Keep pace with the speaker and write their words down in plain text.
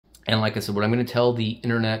And like I said, what I'm going to tell the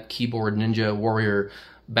internet keyboard ninja warrior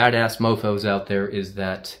badass mofos out there is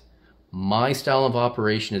that my style of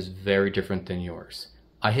operation is very different than yours.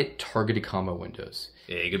 I hit targeted combo windows.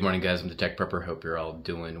 Hey, good morning guys, I'm the Tech Prepper, hope you're all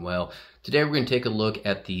doing well. Today we're going to take a look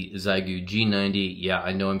at the Xiegu G90. Yeah,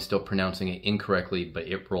 I know I'm still pronouncing it incorrectly, but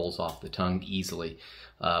it rolls off the tongue easily.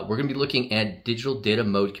 We're going to be looking at digital data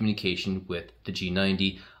mode communication with the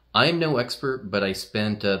G90. I am no expert, but I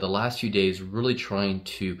spent the last few days really trying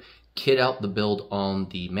to kit out the build on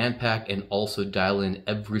the Manpack and also dial in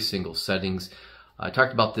every single settings. I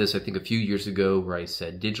talked about this, I think, a few years ago where I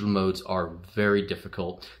said digital modes are very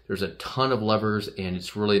difficult. There's a ton of levers and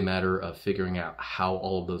it's really a matter of figuring out how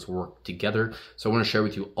all of those work together. So I want to share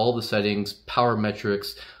with you all the settings, power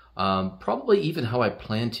metrics, probably even how I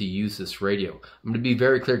plan to use this radio. I'm going to be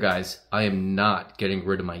very clear, guys. I am not getting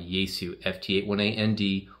rid of my Yaesu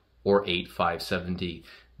FT818ND or 857D.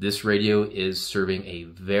 This radio is serving a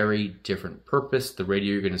very different purpose. The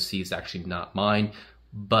radio you're going to see is actually not mine,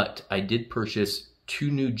 but I did purchase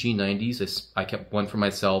two new G90s. I kept one for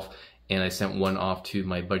myself and I sent one off to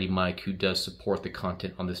my buddy Mike, who does support the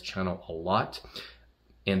content on this channel a lot.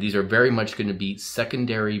 And these are very much going to be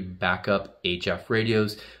secondary backup HF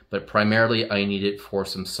radios, but primarily I need it for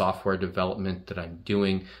some software development that I'm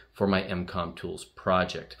doing for my MCOM Tools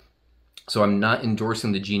project. So I'm not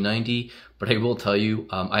endorsing the G90, but I will tell you,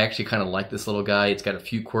 I actually kind of like this little guy. It's got a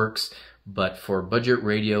few quirks, but for budget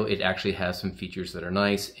radio, it actually has some features that are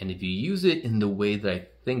nice. And if you use it in the way that I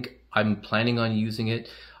think I'm planning on using it,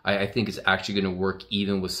 I think it's actually going to work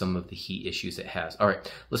even with some of the heat issues it has. All right,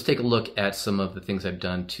 let's take a look at some of the things I've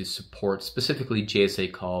done to support specifically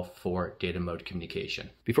JSA call for data mode communication.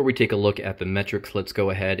 Before we take a look at the metrics, let's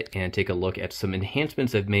go ahead and take a look at some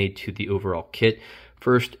enhancements I've made to the overall kit.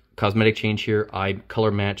 First, cosmetic change here, I color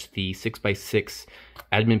matched the 6x6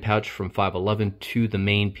 admin pouch from 511 to the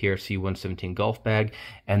main PRC 117 golf bag,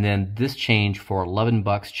 and then this change for 11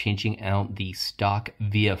 bucks, changing out the stock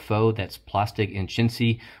VFO that's plastic and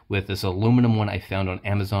chintzy with this aluminum one I found on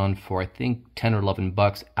Amazon for I think 10 or 11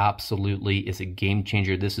 bucks. Absolutely is a game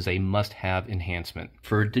changer. This is a must-have enhancement.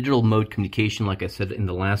 For digital mode communication, like I said in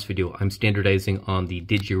the last video, I'm standardizing on the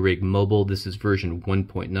DigiRig Mobile. This is version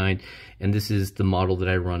 1.9, and this is the model that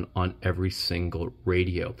I run on every single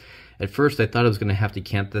radio. At first, I thought I was going to have to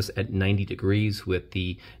cant this at 90 degrees with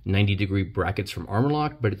the 90-degree brackets from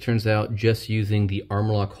Armorlock, but it turns out just using the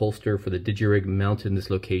Armorlock holster for the DigiRig mounted in this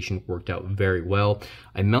location worked out very well.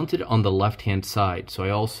 I mounted it on the left-hand side, so I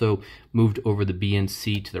also moved over the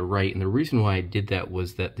BNC to the right, and the reason why I did that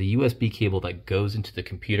was that the USB cable that goes into the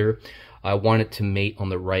computer, I want it to mate on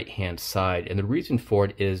the right-hand side, and the reason for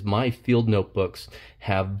it is my field notebooks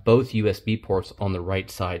have both USB ports on the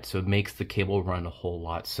right side, so it makes the cable run a whole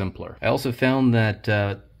lot simpler. I also found that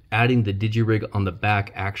adding the DigiRig on the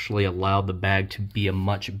back actually allowed the bag to be a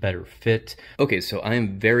much better fit. Okay, so I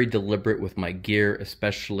am very deliberate with my gear,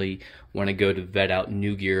 especially when I go to vet out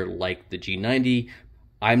new gear like the G90.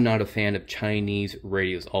 I'm not a fan of Chinese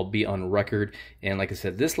radios. I'll be on record. And like I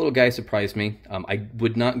said, this little guy surprised me. I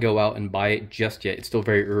would not go out and buy it just yet. It's still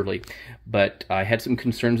very early. But I had some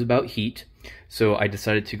concerns about heat. So I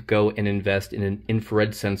decided to go and invest in an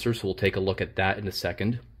infrared sensor. So we'll take a look at that in a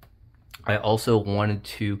second. I also wanted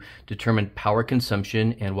to determine power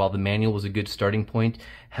consumption. And while the manual was a good starting point,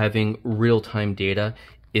 having real-time data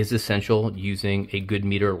is essential using a good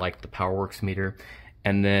meter like the PowerWorks meter.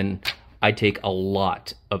 And then I take a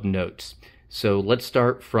lot of notes. So let's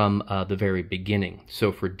start from the very beginning.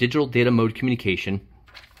 So for digital data mode communication,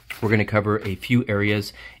 we're going to cover a few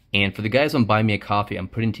areas. And for the guys on Buy Me a Coffee, I'm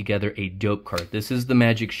putting together a dope card. This is the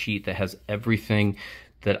magic sheet that has everything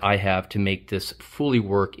that I have to make this fully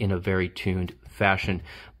work in a very tuned fashion.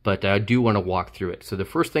 But I do want to walk through it. So the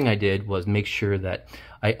first thing I did was make sure that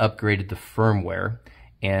I upgraded the firmware.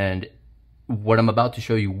 And what I'm about to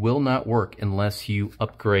show you will not work unless you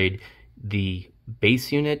upgrade the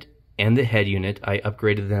base unit and the head unit. I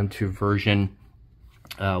upgraded them to version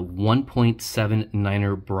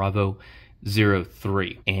 1.79er Bravo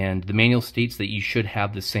 03, and the manual states that you should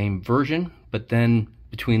have the same version, but then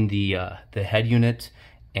between the head unit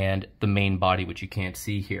and the main body, which you can't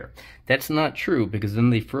see here, that's not true, because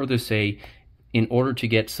then they further say in order to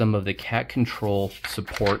get some of the cat control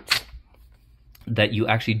support that you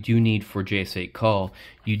actually do need for JS8 call,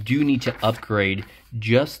 you do need to upgrade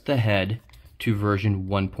just the head to version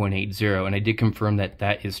 1.80, and I did confirm that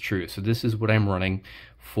that is true. So this is what I'm running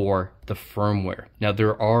for the firmware. Now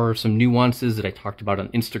there are some nuances that I talked about on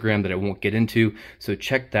Instagram that I won't get into, so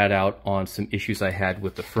check that out on some issues I had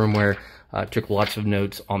with the firmware. Took lots of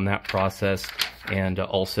notes on that process and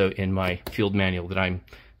also in my field manual that I'm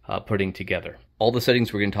putting together. all the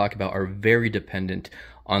settings we're going to talk about are very dependent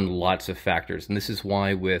on lots of factors. And this is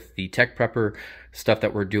why with the Tech Prepper stuff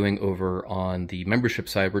that we're doing over on the membership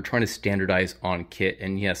side, we're trying to standardize on kit.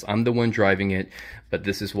 And yes, I'm the one driving it, but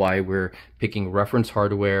this is why we're picking reference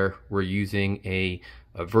hardware. We're using a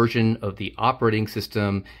version of the operating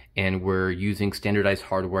system, and we're using standardized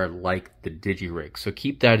hardware like the DigiRig. So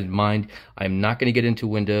keep that in mind. I'm not going to get into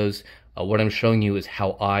Windows. What I'm showing you is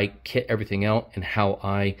how I kit everything out and how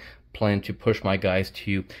I plan to push my guys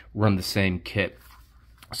to run the same kit.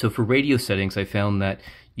 So for radio settings, I found that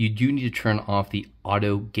you do need to turn off the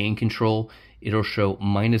auto gain control. It'll show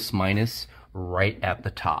minus right at the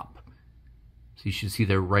top. So you should see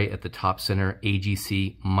there right at the top center,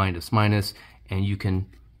 AGC minus, and you can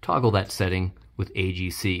toggle that setting with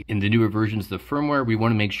AGC. In the newer versions of the firmware, we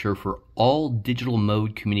want to make sure for all digital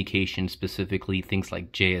mode communication, specifically things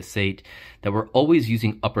like JS8, that we're always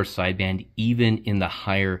using upper sideband, even in the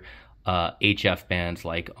higher HF bands,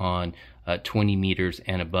 like on 20 meters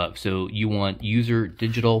and above. So you want user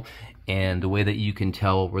digital, and the way that you can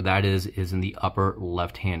tell where that is in the upper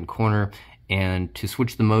left hand corner. And to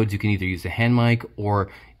switch the modes, you can either use the hand mic or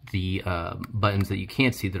the buttons that you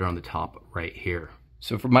can't see that are on the top right here.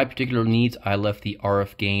 So for my particular needs, I left the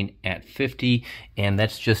RF gain at 50, and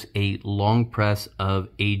that's just a long press of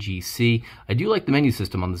AGC. I do like the menu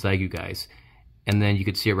system on the Xiegu guys. And then you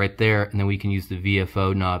can see it right there, and then we can use the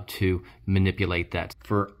VFO knob to manipulate that.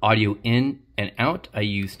 For audio in and out, I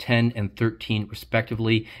use 10 and 13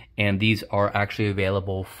 respectively, and these are actually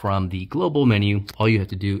available from the global menu. All you have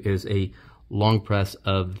to do is a long press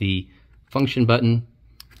of the function button,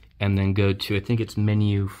 and then go to, I think it's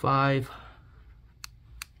menu 5.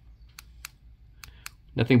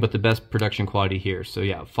 Nothing but the best production quality here. So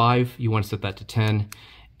yeah, 5, you want to set that to 10.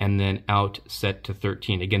 And then out set to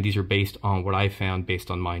 13. Again, these are based on what I found based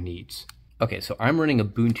on my needs. Okay, so I'm running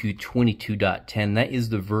Ubuntu 22.10. That is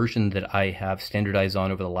the version that I have standardized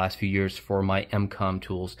on over the last few years for my MCOM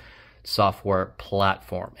Tools software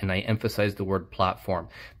platform. And I emphasize the word platform.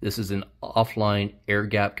 This is an offline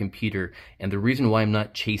air-gapped computer. And the reason why I'm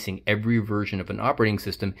not chasing every version of an operating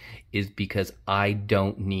system is because I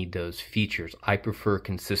don't need those features. I prefer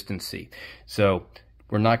consistency. So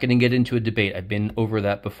we're not going to get into a debate. I've been over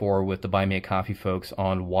that before with the Buy Me a Coffee folks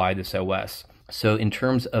on why this OS. So in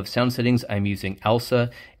terms of sound settings, I'm using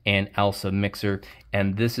ALSA and ALSA Mixer,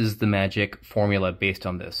 and this is the magic formula based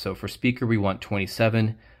on this. So for speaker, we want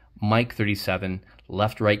 27, mic 37,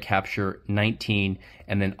 left-right capture 19,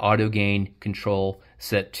 and then auto gain control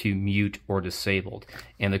set to mute or disabled.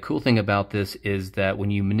 And the cool thing about this is that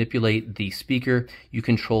when you manipulate the speaker, you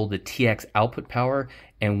control the TX output power,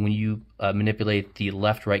 and when you manipulate the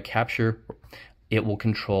left-right capture, it will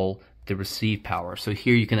control the receive power. So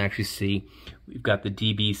here you can actually see we've got the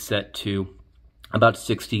dB set to about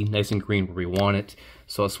 60, nice and green where we want it.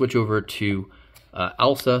 So I'll switch over to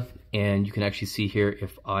ALSA, and you can actually see here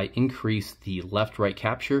if I increase the left-right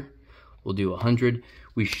capture, we'll do 100,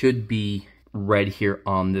 we should be red here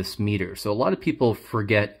on this meter. So a lot of people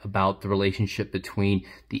forget about the relationship between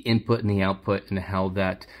the input and the output and how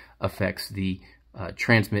that affects the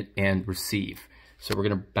transmit and receive. So we're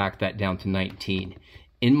going to back that down to 19.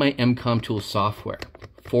 In my MCOM Tools software,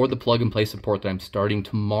 for the plug-and-play support that I'm starting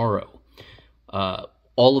tomorrow,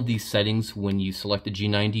 all of these settings, when you select the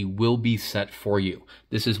G90, will be set for you.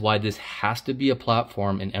 This is why this has to be a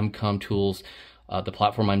platform, and MCOM Tools, the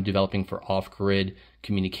platform I'm developing for off-grid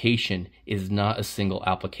communication, is not a single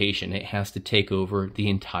application. It has to take over the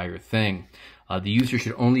entire thing. The user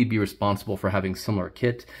should only be responsible for having similar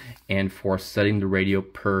kit and for setting the radio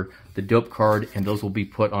per the dope card, and those will be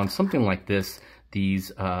put on something like this,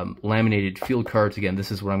 these laminated field cards. Again, this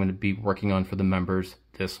is what I'm going to be working on for the members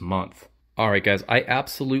this month. Alright guys, I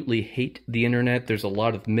absolutely hate the internet. There's a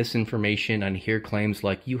lot of misinformation. I hear claims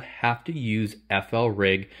like you have to use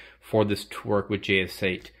FLRig for this to work with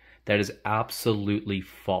JS8. That is absolutely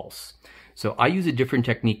false. So I use a different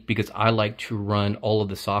technique because I like to run all of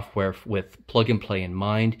the software with plug and play in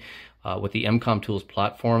mind with the MCOM Tools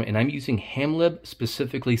platform, and I'm using Hamlib,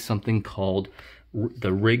 specifically something called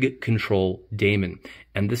the Rig Control Daemon.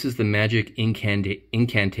 And this is the magic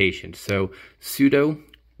incantation. So sudo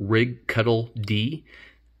rig cuddle d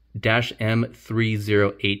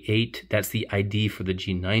 -m3088, that's the ID for the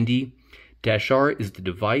G90. -R is the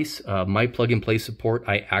device. My plug and play support,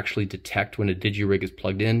 I actually detect when a DigiRig is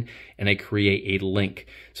plugged in, and I create a link.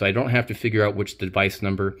 So I don't have to figure out which device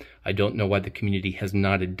number. I don't know why the community has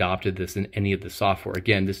not adopted this in any of the software.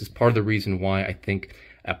 Again, this is part of the reason why I think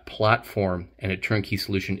a platform and a turnkey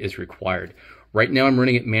solution is required. Right now I'm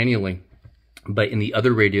running it manually, but in the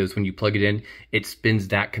other radios, when you plug it in, it spins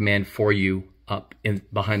that command for you up in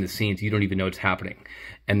behind the scenes. You don't even know it's happening.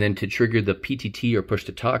 And then to trigger the PTT or push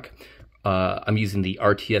to talk, I'm using the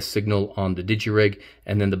RTS signal on the DigiRig,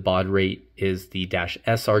 and then the baud rate is the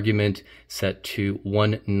 -S argument set to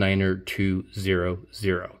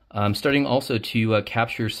 19200. I'm starting also to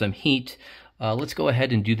capture some heat. Let's go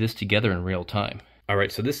ahead and do this together in real time. All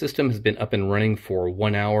right, so this system has been up and running for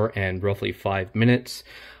 1 hour and roughly 5 minutes.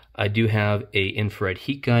 I do have a infrared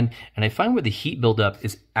heat gun, and I find where the heat buildup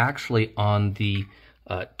is actually on the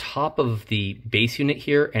top of the base unit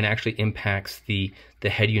here, and actually impacts the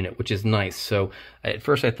head unit, which is nice. So at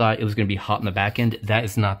first I thought it was going to be hot in the back end. That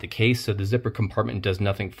is not the case. So the zipper compartment does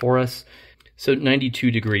nothing for us. So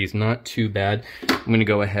 92 degrees, not too bad. I'm going to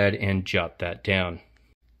go ahead and jot that down.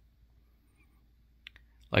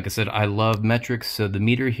 Like I said, I love metrics. So the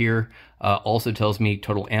meter here also tells me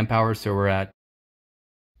total amp hours. So we're at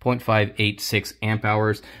 0.586 amp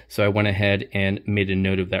hours. So I went ahead and made a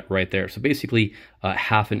note of that right there. So basically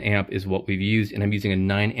half an amp is what we've used, and I'm using a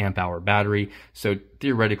 9 amp hour battery. So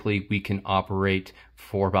theoretically we can operate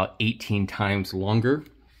for about 18 times longer.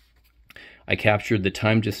 I captured the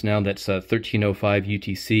time just now, that's 1305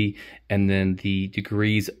 UTC, and then the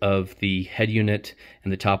degrees of the head unit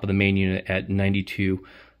and the top of the main unit at 92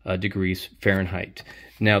 degrees Fahrenheit.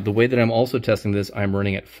 Now the way that I'm also testing this, I'm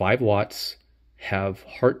running at 5 watts, have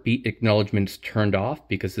heartbeat acknowledgements turned off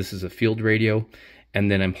because this is a field radio, and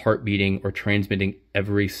then I'm heartbeating or transmitting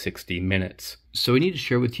every 60 minutes. So I need to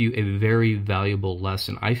share with you a very valuable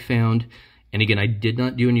lesson I found, and again, I did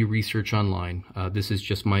not do any research online. This is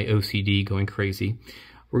just my OCD going crazy.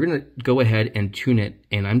 We're gonna go ahead and tune it,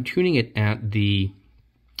 and I'm tuning it at the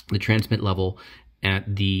transmit level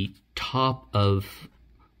at the top of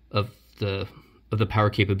the power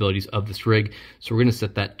capabilities of this rig. So we're going to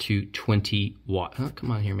set that to 20 watts. Oh,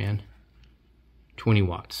 come on here, man. 20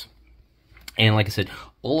 watts. And like I said,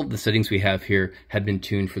 all of the settings we have here have been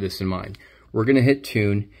tuned for this in mind. We're going to hit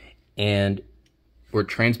tune, and we're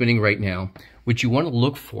transmitting right now. What you want to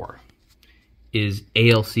look for is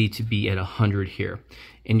ALC to be at 100 here.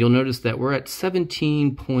 And you'll notice that we're at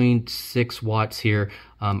 17.6 watts here.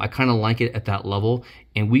 I kind of like it at that level,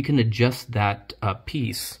 and we can adjust that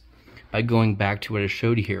piece by going back to what I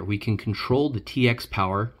showed you here. We can control the TX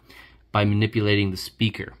power by manipulating the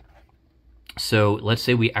speaker. So let's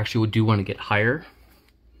say we actually do want to get higher.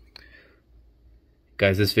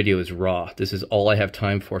 Guys, this video is raw. This is all I have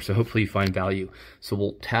time for, so hopefully you find value. So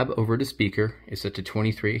we'll tab over to speaker. It's set to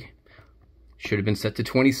 23. Should have been set to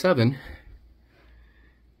 27.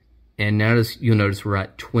 And now you'll notice we're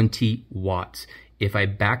at 20 watts. If I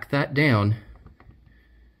back that down,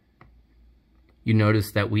 you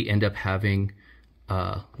notice that we end up having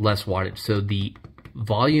less wattage. So the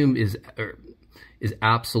volume is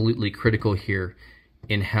absolutely critical here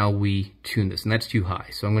in how we tune this, and that's too high.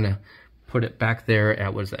 So I'm gonna put it back there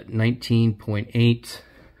at, what is that, 19.8.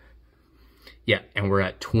 Yeah, and we're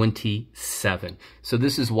at 27. So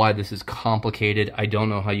this is why this is complicated. I don't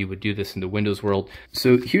know how you would do this in the Windows world.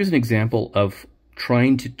 So here's an example of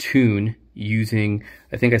trying to tune using,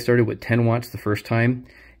 I think I started with 10 watts the first time,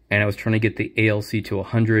 and I was trying to get the ALC to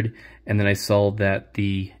 100, and then I saw that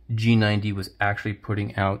the G90 was actually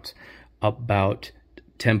putting out about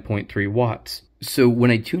 10.3 watts. So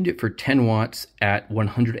when I tuned it for 10 watts at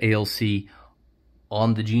 100 ALC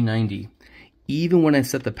on the G90, even when I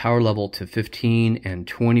set the power level to 15 and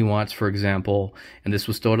 20 watts, for example, and this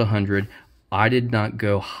was still at 100, I did not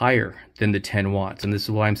go higher than the 10 watts. And this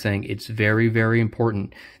is why I'm saying it's very, very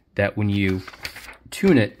important that when you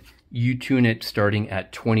tune it, you tune it starting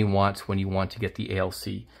at 20 watts when you want to get the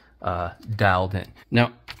ALC dialed in.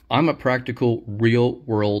 Now, I'm a practical,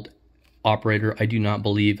 real-world operator. I do not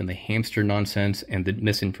believe in the hamster nonsense and the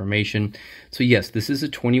misinformation. So yes, this is a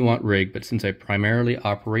 20-watt rig, but since I primarily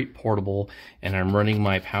operate portable and I'm running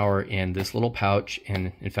my power in this little pouch,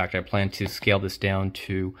 and in fact, I plan to scale this down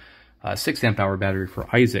to a 6 amp hour battery for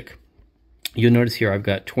Isaac. You'll notice here I've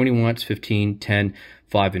got 20 watts, 15, 10,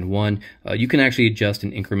 5, and 1. You can actually adjust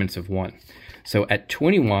in increments of 1. So at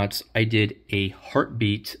 20 watts, I did a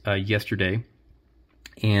heartbeat yesterday,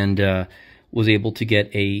 and was able to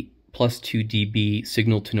get a +2 dB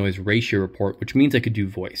signal to noise ratio report, which means I could do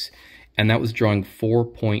voice. And that was drawing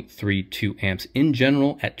 4.32 amps. In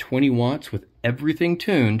general, at 20 watts with everything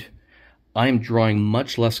tuned, I am drawing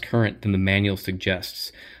much less current than the manual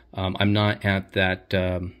suggests. I'm not at that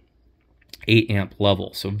 8 amp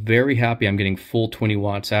level. So very happy I'm getting full 20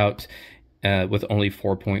 watts out with only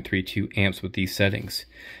 4.32 amps with these settings.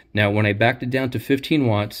 Now, when I backed it down to 15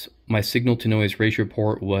 watts, my signal to noise ratio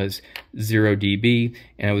report was 0 dB,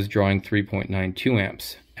 and I was drawing 3.92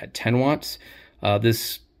 amps. At 10 watts,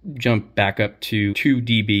 this jumped back up to 2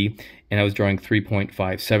 dB, and I was drawing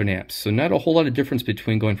 3.57 amps. So not a whole lot of difference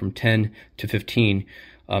between going from 10 to 15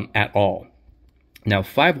 at all. Now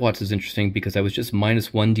 5 watts is interesting because I was just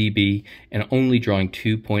minus 1 dB and only drawing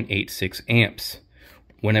 2.86 amps.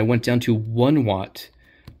 When I went down to 1 watt,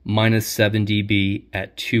 minus 7 dB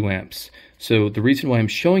at 2 amps. So the reason why I'm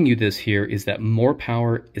showing you this here is that more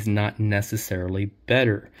power is not necessarily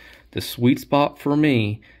better. The sweet spot for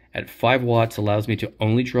me at 5 watts allows me to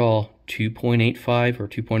only draw 2.85 or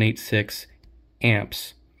 2.86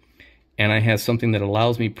 amps. And I have something that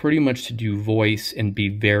allows me pretty much to do voice and be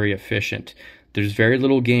very efficient. There's very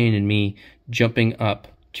little gain in me jumping up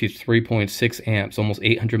to 3.6 amps, almost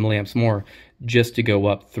 800 milliamps more, just to go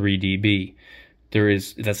up 3 dB.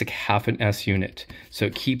 That's like half an S unit. So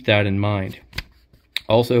keep that in mind.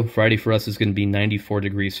 Also, Friday for us is going to be 94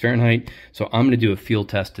 degrees Fahrenheit. So I'm going to do a field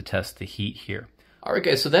test to test the heat here. All right,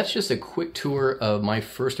 guys, so that's just a quick tour of my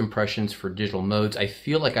first impressions for digital modes. I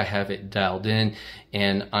feel like I have it dialed in,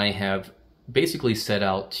 and I have basically set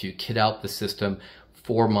out to kit out the system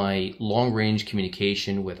for my long-range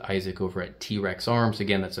communication with Isaac over at T-Rex Arms.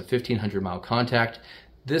 Again, that's a 1,500-mile contact.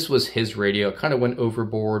 This was his radio. Kind of went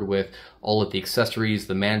overboard with all of the accessories,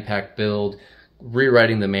 the Manpack build,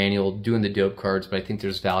 rewriting the manual, doing the dope cards, but I think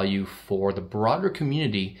there's value for the broader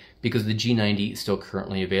community because the G90 is still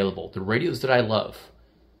currently available. The radios that I love,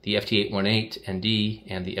 the FT818ND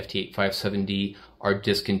and the FT857D, are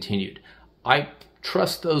discontinued. I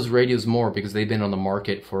trust those radios more because they've been on the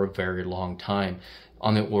market for a very long time,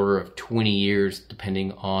 on the order of 20 years,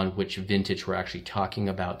 depending on which vintage we're actually talking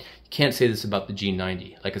about. You can't say this about the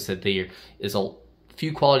G90. Like I said, there is a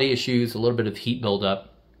few quality issues, a little bit of heat buildup.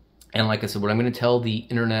 And like I said, what I'm going to tell the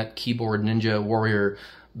internet keyboard ninja warrior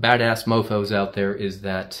badass mofos out there is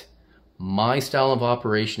that my style of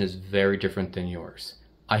operation is very different than yours.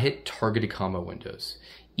 I hit targeted comma windows.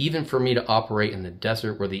 Even for me to operate in the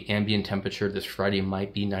desert where the ambient temperature this Friday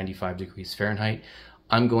might be 95 degrees Fahrenheit,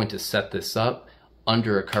 I'm going to set this up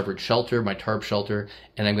under a covered shelter, my tarp shelter,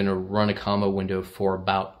 and I'm going to run a comma window for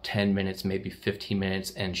about 10 minutes, maybe 15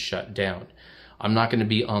 minutes, and shut down. I'm not going to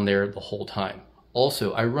be on there the whole time.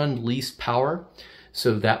 Also, I run least power,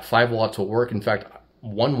 so that 5 watts will work. In fact,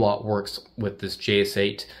 1 watt works with this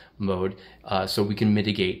JS8 mode, so we can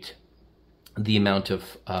mitigate the amount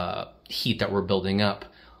of heat that we're building up.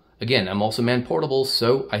 Again, I'm also man portable,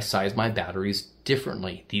 so I size my batteries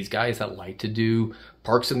differently. These guys that like to do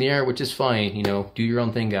parks in the air, which is fine, you know, do your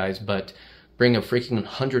own thing, guys, but bring a freaking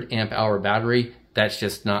 100 amp hour battery, that's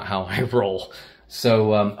just not how I roll.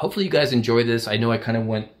 So hopefully you guys enjoy this. I know I kind of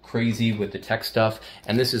went crazy with the tech stuff,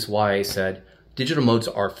 and this is why I said digital modes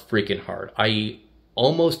are freaking hard. I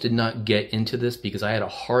almost did not get into this because I had a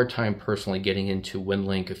hard time personally getting into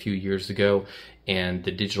WinLink a few years ago, and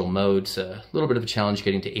the digital modes, a little bit of a challenge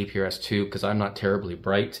getting to APRS2 because I'm not terribly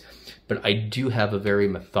bright, but I do have a very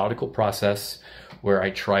methodical process where I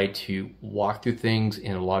try to walk through things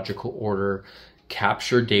in a logical order,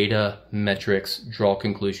 capture data, metrics, draw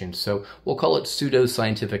conclusions. So we'll call it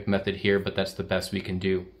pseudo-scientific method here, but that's the best we can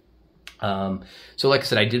do. So like I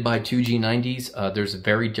said, I did buy 2 G90s. There's a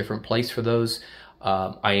very different place for those.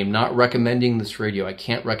 I am not recommending this radio. I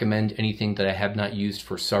can't recommend anything that I have not used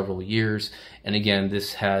for several years. And again,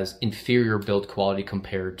 this has inferior build quality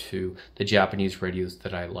compared to the Japanese radios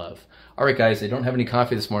that I love. All right, guys, I don't have any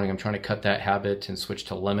coffee this morning. I'm trying to cut that habit and switch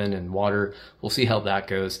to lemon and water. We'll see how that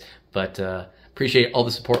goes. But appreciate all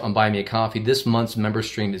the support on buying me a coffee. This month's member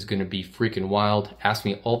stream is going to be freaking wild. Ask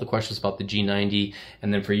me all the questions about the G90.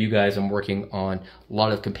 And then for you guys, I'm working on a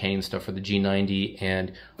lot of companion stuff for the G90.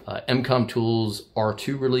 And MCOM Tools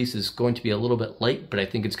R2 release is going to be a little bit late, but I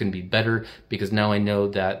think it's going to be better because now I know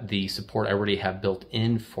that the support I already have built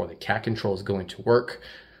in for the cat control is going to work.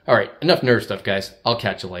 All right, enough nerd stuff, guys. I'll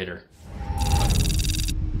catch you later.